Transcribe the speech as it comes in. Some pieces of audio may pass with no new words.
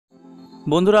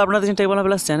বন্ধুরা আপনারা দেখছেন টেকবাংলা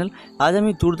প্লাস চ্যানেল। আজ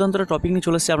আমি দুর্দান্ত টপিক নিয়ে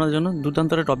চলে এসেছি আপনাদের জন্য।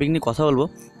 দুর্দান্ত টপিক নিয়ে কথা বলবো।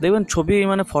 দেখবেন ছবি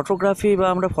ফটোগ্রাফি বা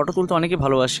আমরা ফটো তুলতে অনেকেই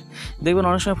ভালোবাসি। দেখবেন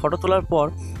অনেক সময় ফটো তোলার পর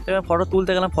ফটো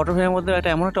তুলতে গেলাম, ফটো ফ্রেমের মধ্যে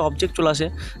এমন একটা অবজেক্ট চলে আসে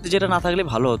যেটা না থাকলে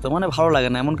ভালো হতো, ভালো লাগে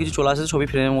না, এমন কিছু চলে আসে ছবি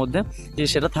ফ্রেমের মধ্যে যে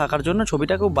সেটা থাকার জন্য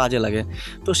ছবিটা খুব বাজে লাগে।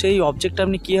 তো সেই অবজেক্টটা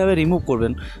আপনি কীভাবে রিমুভ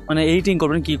করবেন, এডিটিং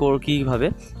করবেন কীভাবে,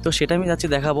 তো সেটা আমি যাচ্ছি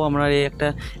দেখাবো। আমরা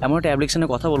এমন একটা অ্যাপ্লিকেশনের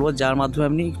কথা বলবো যার মাধ্যমে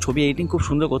আপনি ছবি এডিটিং খুব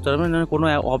সুন্দর করতে পারবেন। কোনো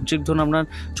অবজেক্ট ধরুন আপনার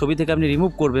ছবি থেকে আপনি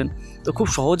রিমুভ করবেন, তো খুব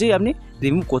সহজেই আপনি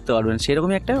রিমুভ করতে পারবেন।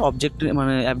 সেরকমই একটা অবজেক্ট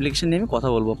অ্যাপ্লিকেশন নিয়ে আমি কথা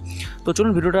বলবো। তো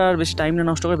চলুন ভিডিওটা আর বেশি টাইম না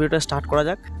নষ্ট করে ভিডিওটা স্টার্ট করা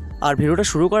যাক। আর ভিডিওটা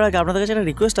শুরু করার আগে আপনাদের কাছে একটা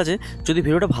রিকোয়েস্ট আছে, যদি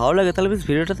ভিডিওটা ভালো লাগে তাহলে বেশ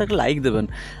ভিডিওটাতে একটা লাইক দেবেন।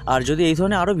 আর যদি এই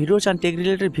ধরনের আরও ভিডিও চান, টেক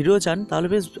রিলেটেড ভিডিও চান, তাহলে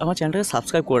বেশ আমার চ্যানেলটাকে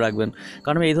সাবস্ক্রাইব করে রাখবেন,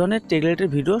 কারণ এই ধরনের টেক রিলেটেড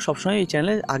ভিডিও সবসময় এই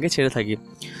চ্যানেলে আগে ছেড়ে থাকি।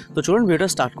 তো চলুন ভিডিওটা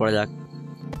স্টার্ট করা যাক।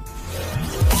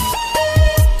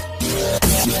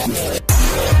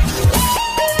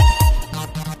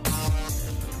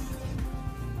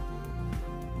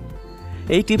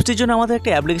 এই টিপসটির জন্য আমাদের একটা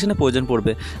অ্যাপ্লিকেশনের প্রয়োজন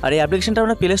পড়বে। আর এই অ্যাপ্লিকেশনটা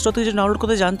আমরা প্লে স্টোর থেকে যদি ডাউনলোড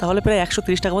করতে যান তাহলে প্রায়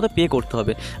 130 টাকা মতো পে করতে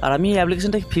হবে। আর আমি এই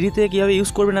অ্যাপ্লিকেশনটা ফ্রিতে কীভাবে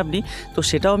ইউজ করবেন আপনি, তো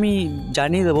সেটাও আমি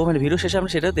জানিয়ে দেবো, ভিডিও শেষে আমি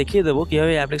সেটা দেখিয়ে দেবো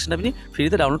কীভাবে এই অ্যাপ্লিকেশনটা আপনি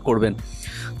ফ্রিতে ডাউনলোড করবেন।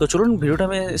 তো চলুন ভিডিওটা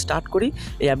আমি স্টার্ট করি।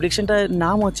 এই অ্যাপ্লিকেশনটার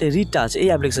নাম হচ্ছে রিটাচ। এই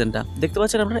অ্যাপ্লিকেশনটা দেখতে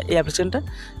পাচ্ছেন আপনারা, এই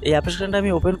অ্যাপ্লিকেশনটা আমি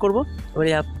ওপেন করব। এবার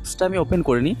এই অ্যাপসটা আমি ওপেন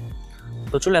করে নিই।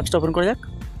 তো চলুন অ্যাপসটা ওপেন করা যাক।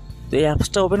 তো এই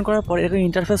অ্যাপসটা ওপেন করার পর এরকম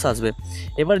ইন্টারফেস আসবে।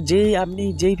 এবার আপনি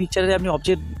যেই পিকচারে আপনি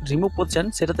অবজেক্ট রিমুভ করতে চান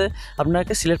সেটাতে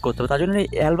আপনাকে সিলেক্ট করতে হবে। তার জন্য এই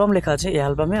অ্যালবাম লেখা আছে, এই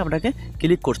অ্যালবামে আপনাকে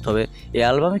ক্লিক করতে হবে। এই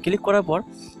অ্যালবামে ক্লিক করার পর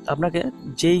আপনাকে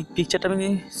যেই পিকচারটা আপনি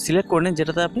সিলেক্ট করে নিন,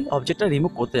 যেটাতে আপনি অবজেক্টটা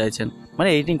রিমুভ করতে চাইছেন,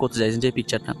 এডিটিং করতে চাইছেন যে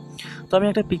পিকচারটা। তো আমি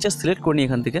একটা পিকচার সিলেক্ট করে নিই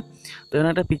এখান থেকে। তো এখানে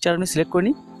একটা পিকচার আমি সিলেক্ট করে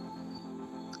নিই।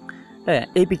 হ্যাঁ,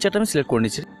 এই পিকচারটা আমি সিলেক্ট করে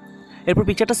নিচ্ছি। এরপর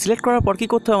পিকচারটা সিলেক্ট করার পর কী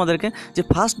করতে হবে আমাদেরকে, যে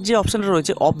ফার্স্ট যে অপশানটা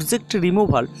রয়েছে অবজেক্ট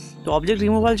রিমুভাল, তো অবজেক্ট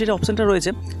রিমুভাল যেটা অপশানটা রয়েছে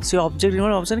সেই অবজেক্ট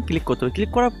রিমুভাল অপশানে ক্লিক করতে হবে।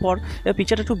 ক্লিক করার পর এবার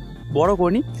পিকচারটা একটু বড়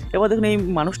করে নিই। এবার দেখুন এই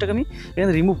মানুষটাকে আমি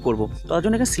এখানে রিমুভ করবো, তার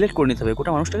জন্য এখানে সিলেক্ট করে নিতে হবে।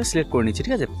 গোটা মানুষটাকে সিলেক্ট করে নিচ্ছি,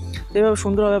 ঠিক আছে। তো এভাবে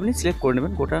সুন্দরভাবে আপনি সিলেক্ট করে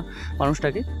নেবেন গোটা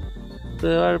মানুষটাকে। তো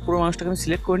এবার পুরো মানুষটাকে আমি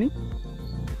সিলেক্ট করে নিই,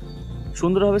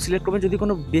 সুন্দরভাবে সিলেক্ট করবেন। যদি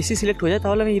কোনো বেশি সিলেক্ট হয়ে যায়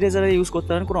তাহলে আমি ইরেজারে ইউজ করতে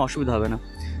পারেন, কোনো অসুবিধা হবে না।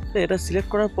 তো এটা সিলেক্ট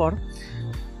করার পর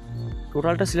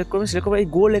টোটালটা সিলেক্ট করবেন। সিলেক্ট করার এই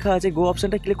গো লেখা আছে, গো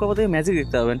অপশানটা ক্লিক করার পর দেখবেন ম্যাজিক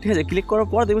দেখতে পাবেন, ঠিক আছে। ক্লিক করার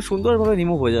পর দেখবেন সুন্দরভাবে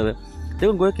রিমুভ হয়ে যাবে।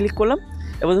 দেখুন গোয়ে ক্লিক করলাম,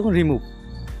 এবার দেখুন রিমুভ,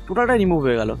 টোটালটা রিমুভ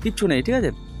হয়ে গেল, কিচ্ছু নেই, ঠিক আছে।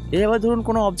 এবার ধরুন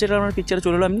কোনো অবজেক্ট আপনার পিকচারে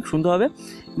চলে এলো, আপনি সুন্দরভাবে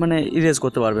ইরেজ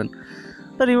করতে পারবেন।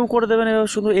 তো রিমুভ করে দেবেন এবার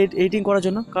সুন্দর এডিটিং করার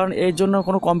জন্য, কারণ এর জন্য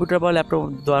কোনো কম্পিউটার বা ল্যাপটপ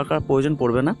দরকার প্রয়োজন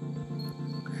পড়বে না।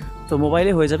 তো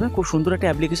মোবাইলে হয়ে যাবে, খুব সুন্দর একটা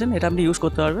অ্যাপ্লিকেশন, এটা আপনি ইউজ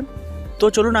করতে পারবেন। তো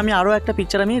চলুন আমি আরও একটা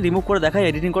পিকচার আমি রিমুভ করে দেখাই,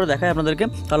 এডিটিং করে দেখাই আপনাদেরকে,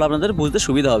 তাহলে আপনাদের বুঝতে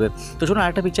সুবিধা হবে। তো চলুন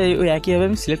আরেকটা পিকচার ওই একইভাবে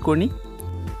আমি সিলেক্ট করে নিই।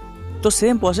 তো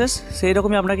সেম প্রসেস, সেই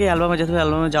রকমই আপনাকে অ্যালবামে যেতে হবে।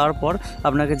 অ্যালবামে যাওয়ার পর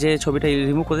আপনাকে যে ছবিটা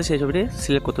রিমুভ করতে সেই ছবিটা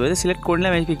সিলেক্ট করতে হবে। সিলেক্ট করে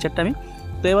নিলাম এই পিকচারটা আমি।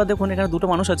 তো এবার দেখুন এখানে দুটো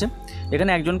মানুষ আছে, এখানে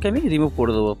একজনকে আমি রিমুভ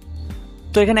করে দেবো।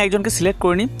 তো এখানে একজনকে সিলেক্ট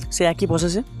করে নিই, সে একই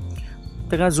প্রসেসে।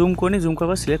 তো এখানে জুম করে নিই, জুম করার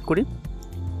পর সিলেক্ট করি,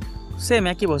 সেম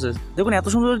একই প্রসেস। দেখুন এত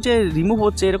সুন্দর যে রিমুভ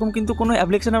হচ্ছে, এরকম কিন্তু কোনো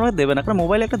অ্যাপ্লিকেশন আপনাকে দেবে না, কারণ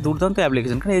মোবাইলে একটা দুর্দান্ত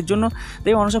অ্যাপ্লিকেশন। কারণ এর জন্য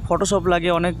দেখুন মানুষের ফটোশপ লাগে,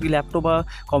 অনেক ল্যাপটপ বা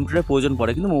কম্পিউটারের প্রয়োজন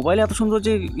পড়ে, কিন্তু মোবাইলে এত সুন্দর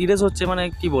যে ইরেজ হচ্ছে,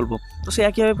 কী বলবো। তো সে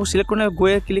একইভাবে সিলেক্ট করে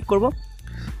গোয়ে ক্লিক করবো।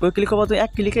 গোয়ে ক্লিক করবো, তো এক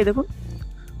ক্লিকেই দেখুন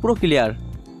পুরো ক্লিয়ার,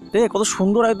 দেখে কত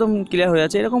সুন্দর একদম ক্লিয়ার হয়ে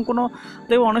যাচ্ছে। এরকম কোনো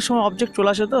দেখুন অনেক সময় অবজেক্ট চলে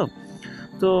আসে, তো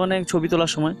ছবি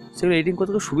তোলার সময় সেগুলো এডিটিং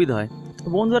করতে খুব সুবিধা হয়।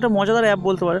 বন্ধু একটা মজাদার অ্যাপ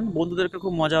বলতে পারেন, বন্ধুদেরকে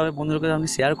খুব মজা হবে, বন্ধুদেরকে আপনি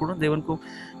শেয়ার করুন, দেখবেন খুব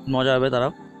মজা হবে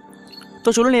তারাও। তো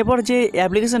চলুন এরপর যে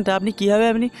অ্যাপ্লিকেশানটা আপনি কীভাবে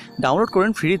ডাউনলোড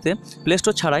করেন ফ্রিতে প্লে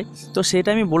স্টোর ছাড়াই, তো সেটা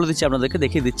আমি বলে দিচ্ছি, আপনাদেরকে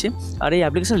দেখিয়ে দিচ্ছি। আর এই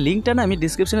অ্যাপ্লিকেশান লিঙ্কটা না আমি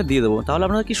ডিসক্রিপশনে দিয়ে দেবো, তাহলে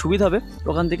আপনার কি সুবিধা হবে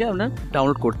ওখান থেকে আপনার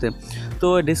ডাউনলোড করতে। তো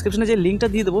ডিসক্রিপশনে যে লিঙ্কটা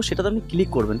দিয়ে দেবো সেটাতে আপনি ক্লিক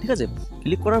করবেন, ঠিক আছে।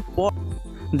 ক্লিক করার পর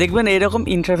দেখবেন এরকম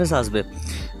ইন্টারফেস আসবে,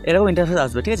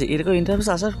 ঠিক আছে। এরকম ইন্টারফেস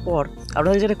আসার পর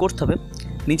আপনাকে যেটা করতে হবে,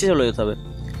 নিচে চলে যেতে হবে।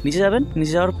 নিচে যাবেন,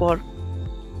 নিচে যাওয়ার পর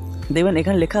দেখবেন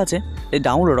এখানে লেখা আছে এই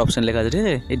ডাউনলোড অপশান লেখা আছে, ঠিক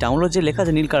আছে। এই ডাউনলোড যে লেখা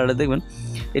আছে নীল কালারে, দেখবেন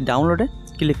এই ডাউনলোডে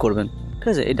ক্লিক করবেন, ঠিক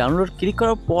আছে। এই ডাউনলোড ক্লিক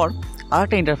করার পর আর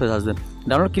একটা ইন্টারফেস আসবে,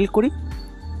 ডাউনলোড ক্লিক করি।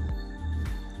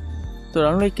 তো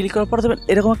ডাউনলোড ক্লিক করার পর দেখবেন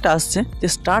এরকম একটা আসছে যে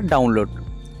স্টার্ট ডাউনলোড।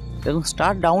 দেখুন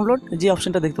স্টার্ট ডাউনলোড যে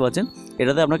অপশানটা দেখতে পাচ্ছেন,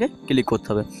 এটাতে আপনাকে ক্লিক করতে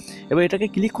হবে। এবার এটাকে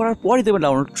ক্লিক করার পরই দেখবেন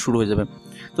ডাউনলোড শুরু হয়ে যাবে।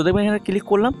 তো দেখবেন এখানে ক্লিক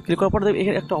করলাম, ক্লিক করার পর দেখবেন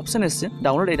এখানে একটা অপশান এসছে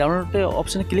ডাউনলোড। এই ডাউনলোডে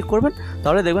অপশানে ক্লিক করবেন,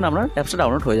 তাহলে দেখবেন আপনার অ্যাপসটা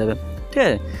ডাউনলোড হয়ে যাবে, ঠিক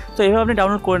আছে। তো এইভাবে আপনি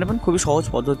ডাউনলোড করে নেবেন, খুবই সহজ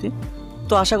পদ্ধতি।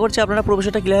 তো আশা করছি আপনারা পুরো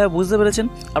বিষয়টা ক্লিয়ারভাবে বুঝতে পেরেছেন।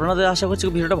 আপনাদের আশা করছি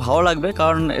ভিডিওটা ভালো লাগবে,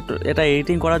 কারণ এটা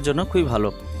এডিটিং করার জন্য খুবই ভালো।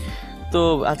 তো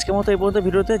আজকের মতো এই পর্যন্ত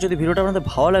ভিডিওতে, যদি ভিডিওটা আপনাদের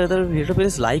ভালো লাগে তাহলে ভিডিওটা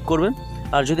প্লিজ লাইক করবেন।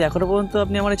 আর যদি এখনও পর্যন্ত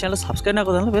আপনি আমার এই চ্যানেলটা সাবস্ক্রাইব না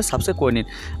করেন তাহলে বেশ সাবস্ক্রাইব করে নিন।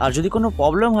 আর যদি কোনো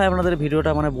প্রবলেম হয় আপনাদের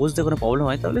ভিডিওটা মানে বুঝতে কোনো প্রবলেম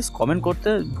হয় তাহলে কমেন্ট করতে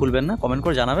ভুলবেন না, কমেন্ট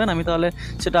করে জানাবেন, আমি তাহলে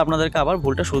সেটা আপনাদেরকে আবার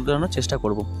ভুলটা শুধরানোর চেষ্টা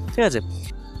করব, ঠিক আছে।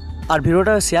 আর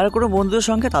ভিডিওটা শেয়ার করুন বন্ধুদের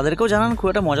সঙ্গে, তাদেরকেও জানান খুব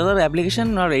একটা মজাদার অ্যাপ্লিকেশন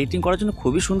আর এডিটিং করার জন্য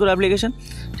খুবই সুন্দর অ্যাপ্লিকেশন,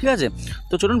 ঠিক আছে।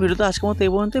 তো চলুন ভিডিওতে আজকের মতো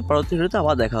এই পর্যন্ত, পরবর্তী ভিডিওতে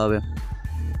আবার দেখা হবে।